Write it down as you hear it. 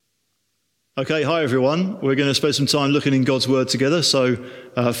Okay, hi everyone. We're going to spend some time looking in God's Word together. So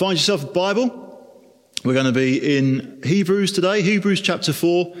find yourself a Bible. We're going to be in Hebrews today, Hebrews chapter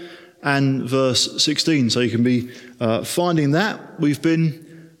 4 and verse 16. So you can be finding that. We've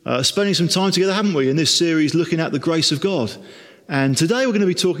been spending some time together, haven't we, in this series looking at the grace of God. And today we're going to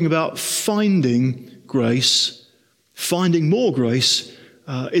be talking about finding grace, finding more grace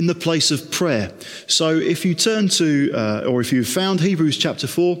in the place of prayer. So if you turn to, or if you've found Hebrews chapter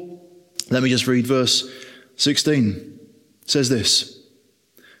 4, let me just read verse 16. It says this: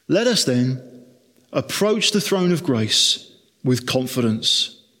 "Let us then approach the throne of grace with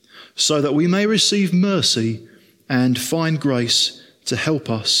confidence, so that we may receive mercy and find grace to help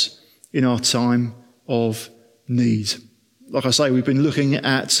us in our time of need." Like I say, we've been looking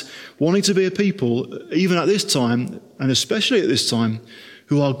at wanting to be a people, even at this time, and especially at this time,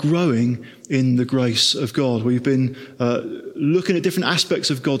 who are growing in the grace of God. We've been looking at different aspects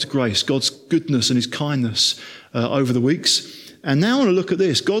of God's grace, God's goodness and his kindness over the weeks. And now I want to look at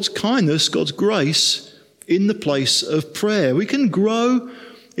this, God's kindness, God's grace in the place of prayer. We can grow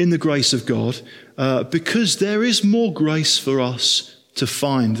in the grace of God because there is more grace for us to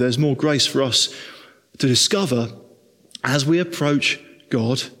find. There's more grace for us to discover as we approach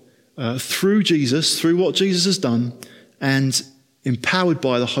God through Jesus, through what Jesus has done, and empowered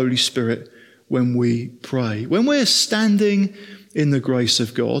by the Holy Spirit when we pray. When we're standing in the grace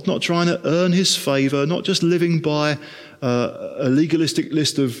of God, not trying to earn his favour, not just living by a legalistic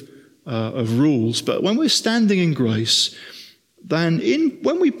list of rules, but when we're standing in grace, then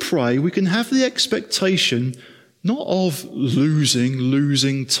when we pray, we can have the expectation not of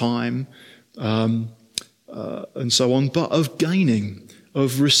losing time and so on, but of gaining,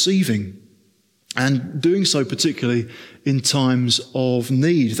 of receiving. And doing so particularly in times of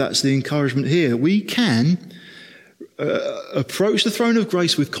need. That's the encouragement here. We can approach the throne of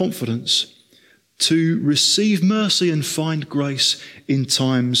grace with confidence to receive mercy and find grace in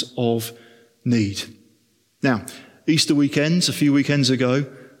times of need. Now, Easter weekend, a few weekends ago,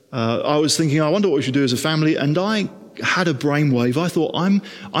 I was thinking, I wonder what we should do as a family, and I had a brainwave. I thought, I'm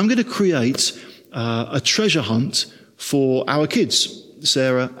going to create a treasure hunt for our kids,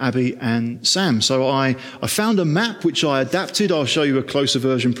 Sarah, Abby and Sam. So I found a map which I adapted. I'll show you a closer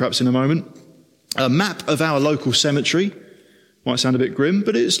version perhaps in a moment. A map of our local cemetery. Might sound a bit grim,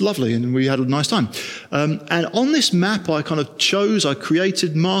 but it's lovely and we had a nice time. And on this map I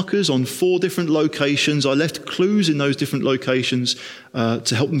created markers on 4 different locations. I left clues in those different locations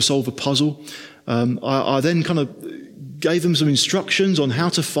to help them solve a puzzle. I then kind of gave them some instructions on how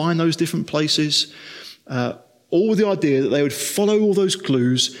to find those different places. All with the idea that they would follow all those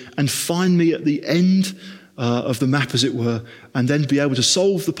clues and find me at the end of the map, as it were, and then be able to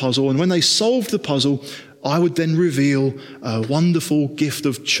solve the puzzle. And when they solved the puzzle, I would then reveal a wonderful gift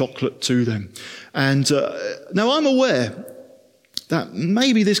of chocolate to them. And now I'm aware that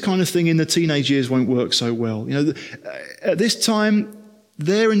maybe this kind of thing in the teenage years won't work so well. You know, at this time,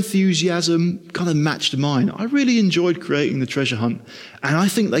 their enthusiasm kind of matched mine. I really enjoyed creating the treasure hunt, and I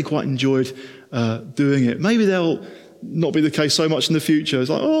think they quite enjoyed doing it. Maybe they'll not be the case so much in the future. It's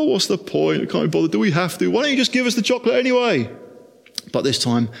like, oh, what's the point? I can't be bothered. Do we have to? Why don't you just give us the chocolate anyway? But this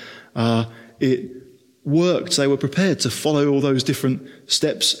time, it worked. They were prepared to follow all those different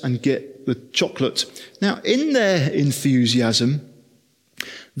steps and get the chocolate. Now, in their enthusiasm,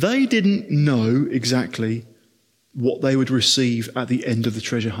 they didn't know exactly what they would receive at the end of the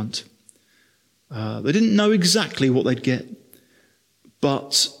treasure hunt. They didn't know exactly what they'd get.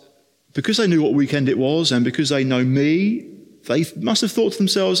 But because they knew what weekend it was, and because they know me, they must have thought to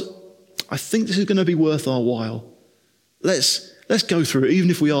themselves, I think this is going to be worth our while. Let's go through it, even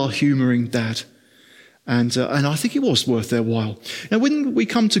if we are humouring Dad. And I think it was worth their while. Now, when we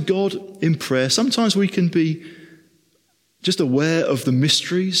come to God in prayer, sometimes we can be just aware of the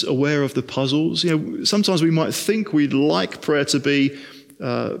mysteries, aware of the puzzles. You know, sometimes we might think we'd like prayer to be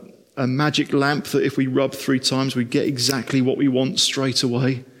a magic lamp that if we rub 3 times, we get exactly what we want straight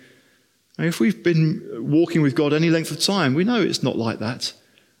away. And if we've been walking with God any length of time, we know it's not like that.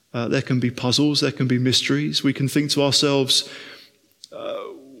 There can be puzzles, there can be mysteries. We can think to ourselves,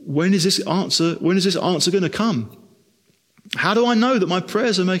 when is this answer going to come? How do I know that my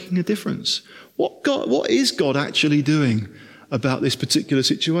prayers are making a difference? What is God actually doing about this particular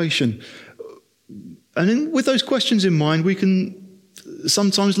situation? And with those questions in mind, we can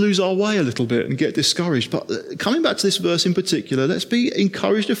sometimes lose our way a little bit and get discouraged. But coming back to this verse in particular, let's be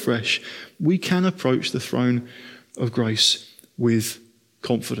encouraged afresh. We can approach the throne of grace with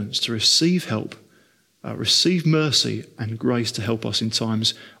confidence to receive help, receive mercy and grace to help us in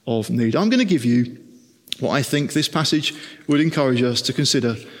times of need. I'm going to give you what I think this passage would encourage us to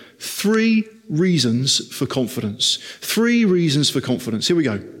consider 3 reasons for confidence. 3 reasons for confidence. Here we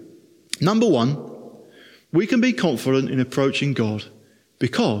go. Number 1, we can be confident in approaching God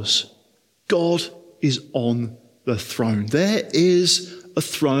because God is on the throne. There is a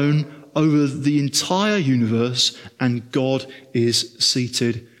throne over the entire universe, and God is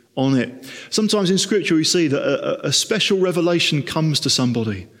seated on it. Sometimes in Scripture we see that a special revelation comes to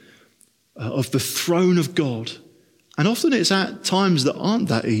somebody of the throne of God. And often it's at times that aren't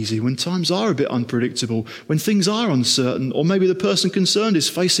that easy, when times are a bit unpredictable, when things are uncertain, or maybe the person concerned is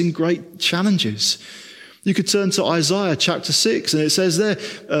facing great challenges. You could turn to Isaiah chapter 6, and it says there,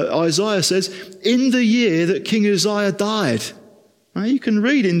 Isaiah says, in the year that King Uzziah died. Now, you can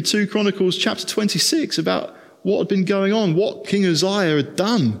read in 2 Chronicles chapter 26 about what had been going on, what King Uzziah had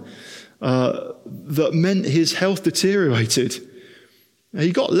done that meant his health deteriorated.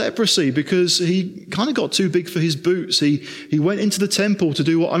 He got leprosy because he kind of got too big for his boots. He went into the temple to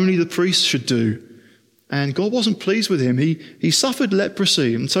do what only the priests should do. And God wasn't pleased with him. He suffered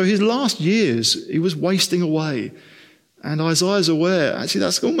leprosy. And so his last years, he was wasting away. And Isaiah's aware, actually,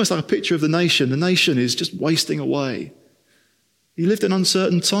 that's almost like a picture of the nation. The nation is just wasting away. He lived in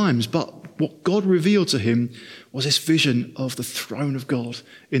uncertain times, but what God revealed to him was this vision of the throne of God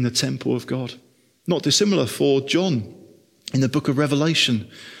in the temple of God. Not dissimilar for John in the book of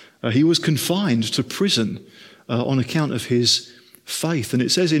Revelation. He was confined to prison on account of his faith. And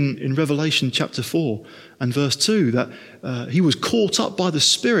it says in Revelation chapter 4 and verse 2 that he was caught up by the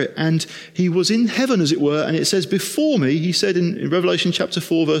Spirit and he was in heaven, as it were. And it says, before me, he said in Revelation chapter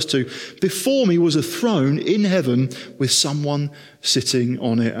 4 verse 2, before me was a throne in heaven with someone sitting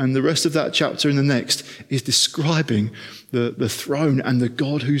on it. And the rest of that chapter and the next is describing the throne and the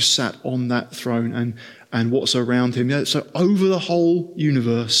God who sat on that throne and what's around him. Yeah, so over the whole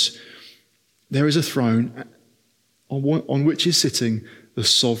universe, there is a throne on which is sitting the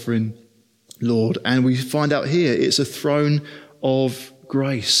sovereign Lord. And we find out here it's a throne of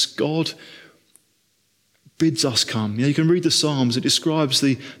grace. God bids us come. You can read the Psalms. It describes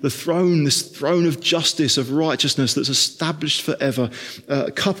the throne, this throne of justice, of righteousness that's established forever.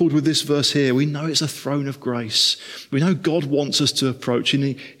 Coupled with this verse here, we know it's a throne of grace. We know God wants us to approach,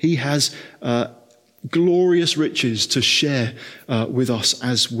 and He has glorious riches to share with us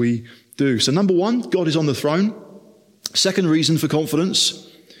as we do. So number 1, God is on the throne. Second reason for confidence,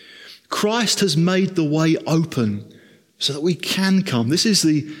 Christ has made the way open so that we can come. This is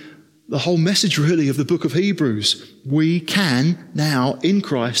the whole message really of the book of Hebrews. We can now in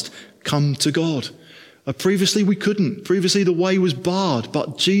Christ come to God. Previously we couldn't. Previously the way was barred,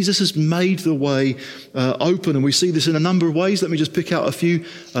 but Jesus has made the way open, and we see this in a number of ways. Let me just pick out a few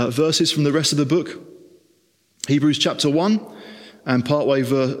verses from the rest of the book. Hebrews chapter 1 and partway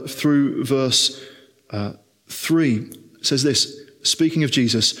through verse 3 says this, speaking of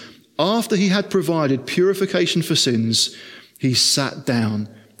Jesus, after he had provided purification for sins, he sat down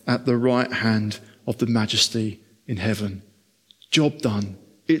at the right hand of the majesty in heaven. Job done.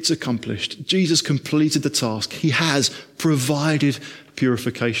 It's accomplished. Jesus completed the task. He has provided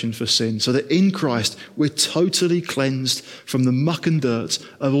purification for sin, so that in Christ we're totally cleansed from the muck and dirt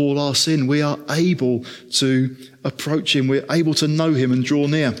of all our sin. We are able to approach him. We're able to know him and draw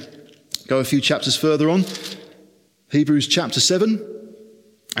near. Go a few chapters further on. Hebrews chapter 7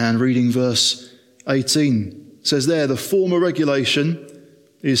 and reading verse 18 says there, the former regulation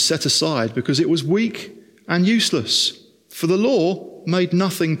is set aside because it was weak and useless, for the law made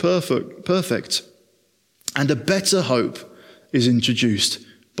nothing perfect, and a better hope is introduced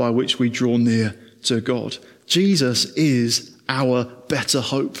by which we draw near to God. Jesus is our better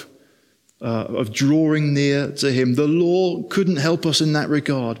hope of drawing near to him. The law couldn't help us in that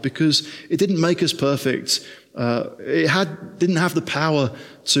regard because it didn't make us perfect. It didn't have the power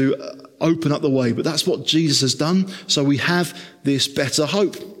to open up the way, but that's what Jesus has done. So we have this better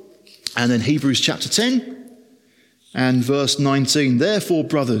hope. And then Hebrews chapter 10 and verse 19. Therefore,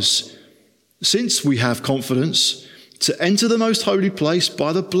 brothers, since we have confidence to enter the most holy place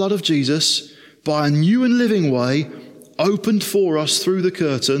by the blood of Jesus, by a new and living way, opened for us through the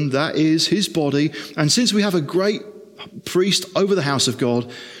curtain, that is his body, and since we have a great priest over the house of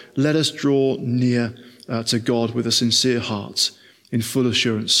God, let us draw near to God with a sincere heart in full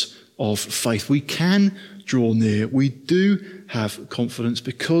assurance of faith. We can draw near. We do have confidence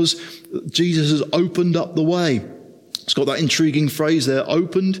because Jesus has opened up the way. It's got that intriguing phrase there,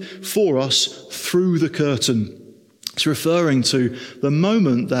 opened for us through the curtain. It's referring to the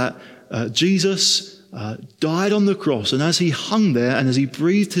moment that Jesus died on the cross, and as he hung there and as he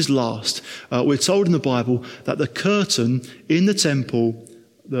breathed his last, we're told in the Bible that the curtain in the temple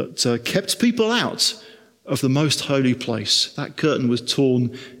that kept people out of the most holy place. That curtain was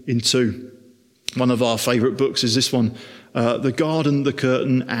torn in two. One of our favourite books is this one, The Garden, the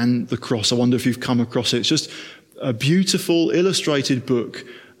Curtain and the Cross. I wonder if you've come across it. It's just a beautiful illustrated book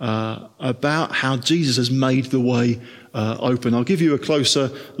about how Jesus has made the way open. I'll give you a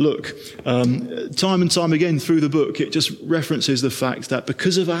closer look. Time and time again through the book, it just references the fact that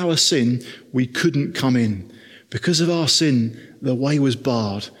because of our sin, we couldn't come in. Because of our sin, the way was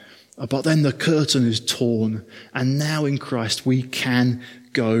barred. But then the curtain is torn, and now in Christ we can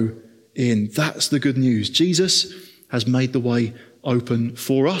go in. That's the good news. Jesus has made the way open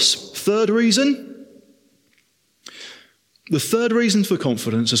for us. Third reason. The third reason for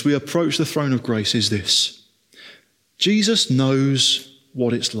confidence as we approach the throne of grace is this. Jesus knows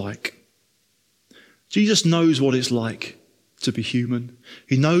what it's like. Jesus knows what it's like to be human.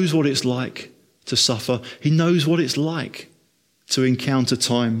 He knows what it's like to suffer. He knows what it's like to encounter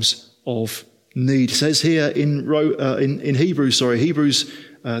times of need. It says here in Hebrews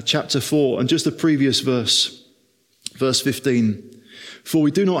chapter 4, and just the previous verse 15. For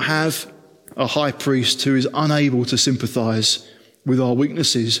we do not have a high priest who is unable to sympathize with our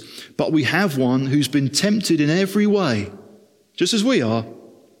weaknesses, but we have one who's been tempted in every way, just as we are,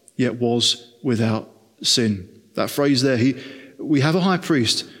 yet was without sin. That phrase there, we have a high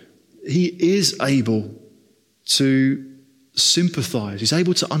priest. He is able to sympathize. He's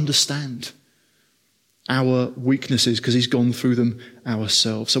able to understand our weaknesses because he's gone through them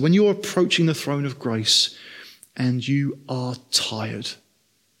ourselves. So when you're approaching the throne of grace and you are tired,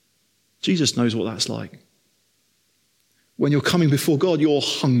 Jesus knows what that's like. When you're coming before God, you're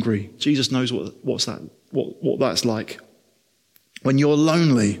hungry. Jesus knows what that's like. When you're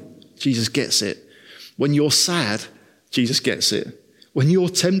lonely, Jesus gets it. When you're sad, Jesus gets it. When you're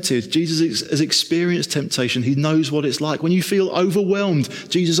tempted, Jesus has experienced temptation. He knows what it's like. When you feel overwhelmed,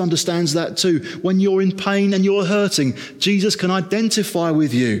 Jesus understands that too. When you're in pain and you're hurting, Jesus can identify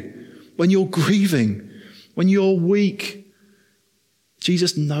with you. When you're grieving, when you're weak,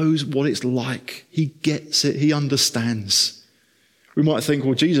 Jesus knows what it's like. He gets it. He understands. We might think,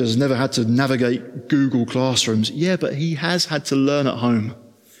 well, Jesus has never had to navigate Google Classrooms. Yeah, but he has had to learn at home.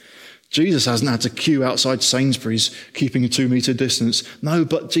 Jesus hasn't had to queue outside Sainsbury's, keeping a 2-metre distance. No,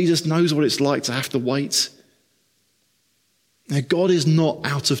 but Jesus knows what it's like to have to wait. Now, God is not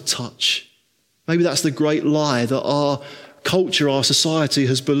out of touch. Maybe that's the great lie that our culture, our society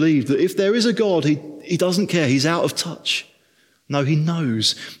has believed, that if there is a God, he doesn't care. He's out of touch. No, he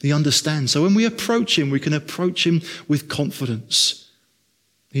knows. He understands. So when we approach him, we can approach him with confidence.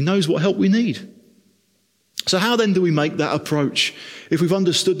 He knows what help we need. So how then do we make that approach? If we've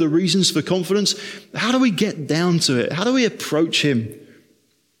understood the reasons for confidence, how do we get down to it? How do we approach him?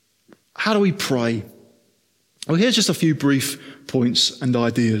 How do we pray? Well, here's just a few brief points and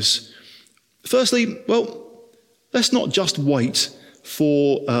ideas. Firstly, let's not just wait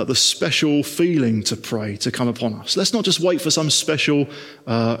for the special feeling to pray to come upon us. Let's not just wait for some special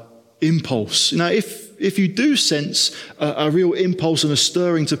impulse. You know, if you do sense a real impulse and a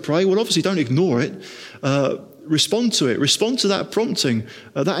stirring to pray, well, obviously don't ignore it. Respond to it. Respond to that prompting.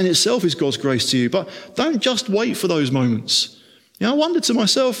 That in itself is God's grace to you. But don't just wait for those moments. You know, I wonder to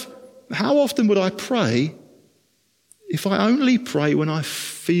myself, how often would I pray if I only pray when I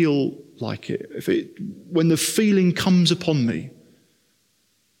feel like it? When the feeling comes upon me?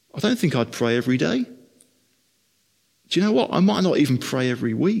 I don't think I'd pray every day. Do you know what? I might not even pray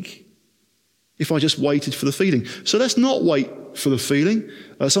every week if I just waited for the feeling. So let's not wait for the feeling.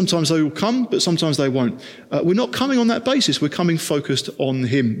 Sometimes they will come, but sometimes they won't. We're not coming on that basis. We're coming focused on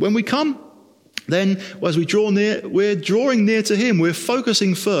him. When we come, then as we draw near, we're drawing near to him. We're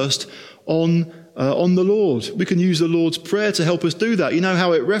focusing first on the Lord. We can use the Lord's Prayer to help us do that. You know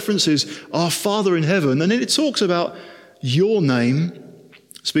how it references our Father in heaven, and then it talks about your name,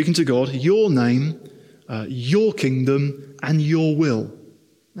 speaking to God, your name, your kingdom, and your will.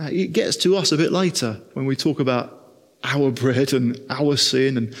 Now, it gets to us a bit later when we talk about our bread and our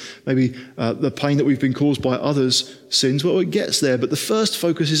sin and maybe the pain that we've been caused by others' sins. Well, it gets there, but the first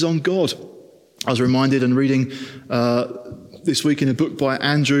focus is on God. I was reminded and reading this week in a book by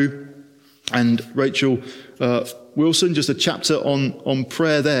Andrew and Rachel Wilson, just a chapter on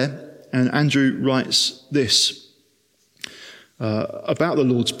prayer there, and Andrew writes this about the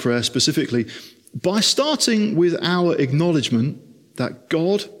Lord's Prayer specifically. By starting with our acknowledgement that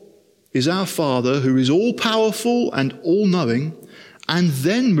God is our Father who is all-powerful and all-knowing, and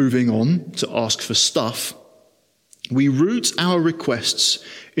then moving on to ask for stuff, we root our requests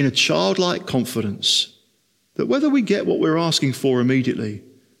in a childlike confidence that whether we get what we're asking for immediately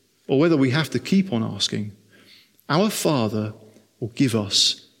or whether we have to keep on asking, our Father will give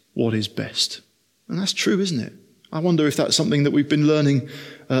us what is best. And that's true, isn't it? I wonder if that's something that we've been learning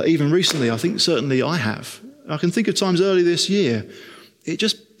even recently. I think certainly I have. I can think of times early this year, it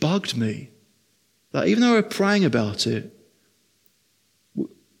just bugged me that even though we're praying about it,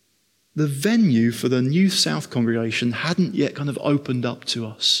 the venue for the New South congregation hadn't yet kind of opened up to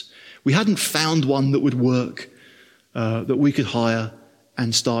us. We hadn't found one that would work, that we could hire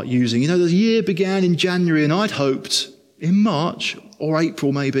and start using. You know, the year began in January, and I'd hoped in March or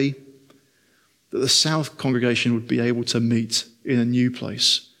April maybe that the South congregation would be able to meet in a new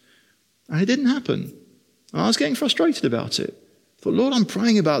place. And it didn't happen. And I was getting frustrated about it. I thought, Lord, I'm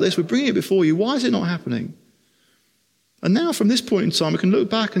praying about this. We're bringing it before you. Why is it not happening? And now from this point in time, we can look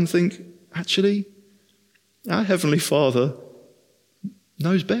back and think, actually, our Heavenly Father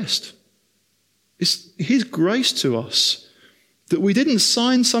knows best. It's His grace to us that we didn't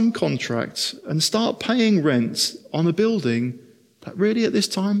sign some contract and start paying rent on a building that really at this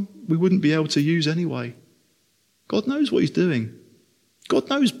time we wouldn't be able to use anyway. God knows what He's doing. God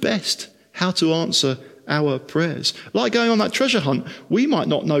knows best how to answer our prayers. Like going on that treasure hunt, we might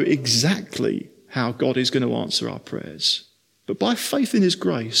not know exactly how God is going to answer our prayers. But by faith in His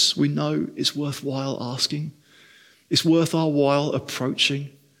grace, we know it's worthwhile asking. It's worth our while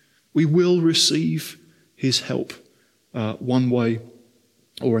approaching. We will receive His help one way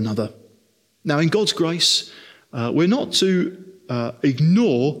or another. Now, in God's grace, we're not to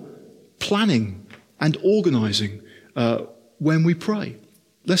ignore planning and organising when we pray.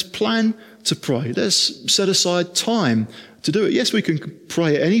 Let's plan to pray. Let's set aside time to do it. Yes, we can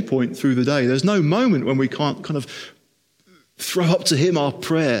pray at any point through the day. There's no moment when we can't kind of throw up to Him our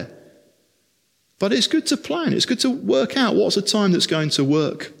prayer. But it's good to plan. It's good to work out what's a time that's going to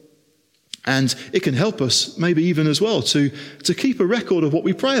work. And it can help us, maybe even as well, to keep a record of what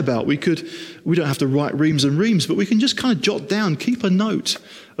we pray about. We don't have to write reams and reams, but we can just kind of jot down, keep a note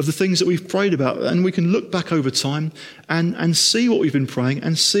of the things that we've prayed about. And we can look back over time and see what we've been praying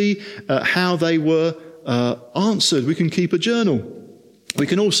and see how they were answered. We can keep a journal. We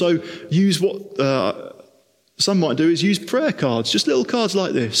can also use what some might do is use prayer cards, just little cards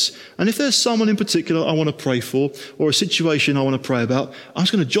like this. And if there's someone in particular I want to pray for, or a situation I want to pray about, I'm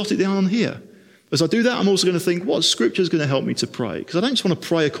just going to jot it down on here. As I do that, I'm also going to think, what scripture is going to help me to pray? Because I don't just want to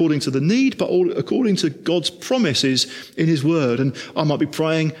pray according to the need, but according to God's promises in His word. And I might be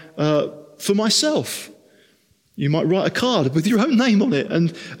praying for myself. You might write a card with your own name on it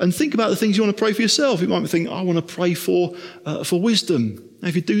and think about the things you want to pray for yourself. You might think, I want to pray for wisdom. Now,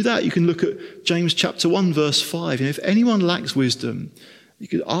 if you do that, you can look at James chapter 1, verse 5. And if anyone lacks wisdom, you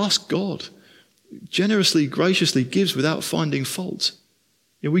could ask God. Generously, graciously gives without finding fault.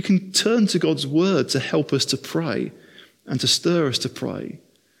 You know, we can turn to God's word to help us to pray and to stir us to pray.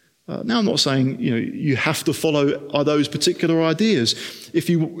 Now, I'm not saying you have to follow those particular ideas. If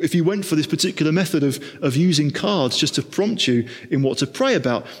you went for this particular method of using cards just to prompt you in what to pray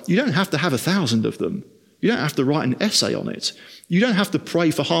about, you don't have to have 1,000 of them. You don't have to write an essay on it. You don't have to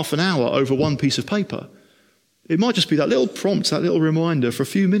pray for half an hour over one piece of paper. It might just be that little prompt, that little reminder for a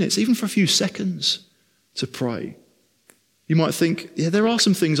few minutes, even for a few seconds to pray. You might think, yeah, there are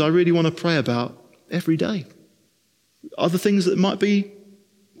some things I really want to pray about every day. Other things that might be,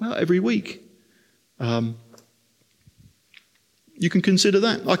 well, every week. You can consider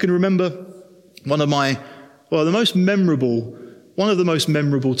that. I can remember one of the most memorable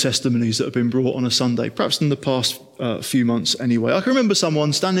testimonies that have been brought on a Sunday, perhaps in the past few months anyway. I can remember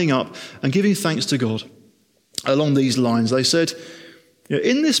someone standing up and giving thanks to God along these lines. They said,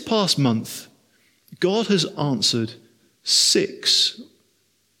 in this past month, God has answered 6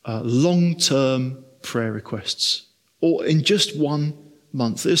 long-term prayer requests, or in just 1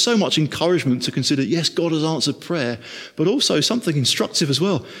 month. There's so much encouragement to consider, yes, God has answered prayer, but also something instructive as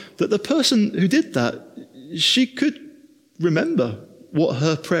well, that the person who did that, she could remember what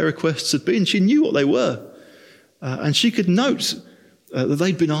her prayer requests had been. She knew what they were. And she could note that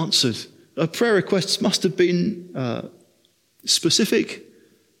they'd been answered. Her prayer requests must have been specific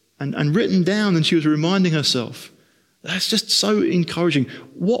and written down, and she was reminding herself. That's just so encouraging.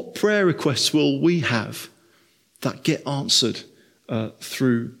 What prayer requests will we have that get answered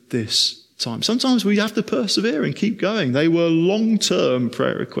through this time? Sometimes we have to persevere and keep going. They were long-term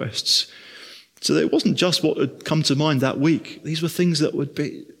prayer requests. So it wasn't just what had come to mind that week. These were things that would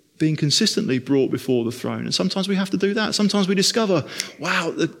be being consistently brought before the throne. And sometimes we have to do that. Sometimes we discover, wow,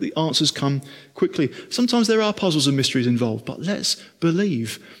 the answers come quickly. Sometimes there are puzzles and mysteries involved. But let's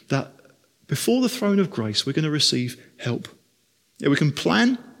believe that before the throne of grace, we're going to receive help. Yeah, we can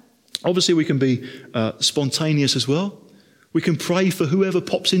plan. Obviously, we can be spontaneous as well. We can pray for whoever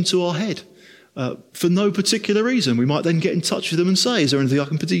pops into our head. for no particular reason. We might then get in touch with them and say, is there anything I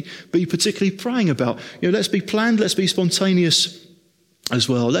can be particularly praying about? Let's be planned, let's be spontaneous as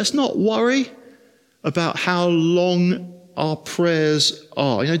well. Let's not worry about how long our prayers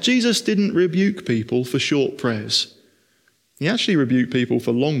are. Jesus didn't rebuke people for short prayers. He actually rebuked people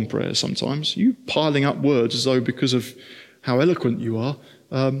for long prayers sometimes. You piling up words as though because of how eloquent you are,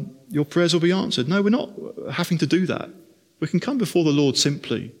 your prayers will be answered. No, we're not having to do that. We can come before the Lord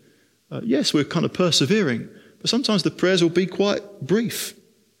simply. Yes, we're kind of persevering, but sometimes the prayers will be quite brief.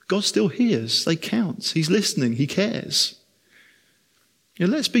 God still hears. They count. He's listening. He cares.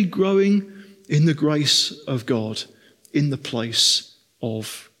 Let's be growing in the grace of God in the place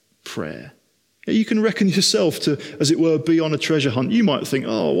of prayer. You can reckon yourself to, as it were, be on a treasure hunt. You might think,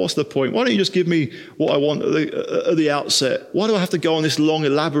 oh, what's the point? Why don't you just give me what I want at the outset? Why do I have to go on this long,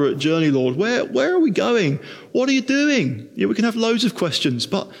 elaborate journey, Lord? Where are we going? What are you doing? We can have loads of questions,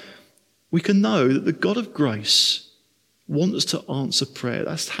 but we can know that the God of grace wants to answer prayer.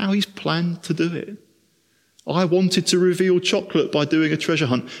 That's how he's planned to do it. I wanted to reveal chocolate by doing a treasure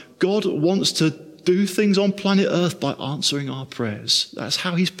hunt. God wants to do things on planet Earth by answering our prayers. That's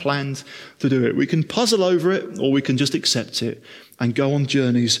how he's planned to do it. We can puzzle over it, or we can just accept it and go on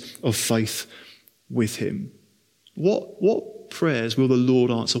journeys of faith with him. What prayers will the Lord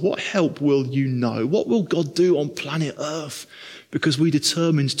answer? What help will you know? What will God do on planet Earth? Because we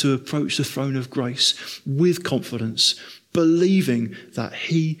determined to approach the throne of grace with confidence, believing that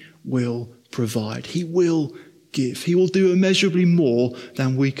he will provide. He will give. He will do immeasurably more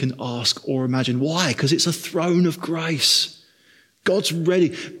than we can ask or imagine. Why? Because it's a throne of grace. God's ready.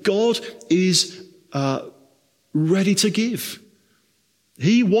 God is ready to give.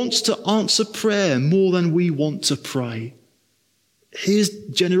 He wants to answer prayer more than we want to pray. His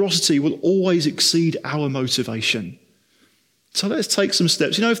generosity will always exceed our motivation. So let's take some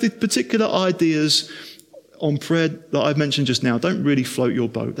steps. If the particular ideas on prayer that I've mentioned just now don't really float your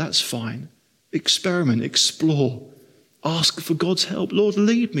boat, that's fine. Experiment, explore, ask for God's help. Lord,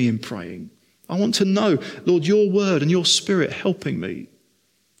 lead me in praying. I want to know, Lord, your word and your spirit helping me.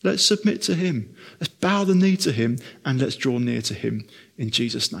 Let's submit to him. Let's bow the knee to him and let's draw near to him in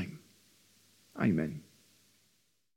Jesus' name. Amen.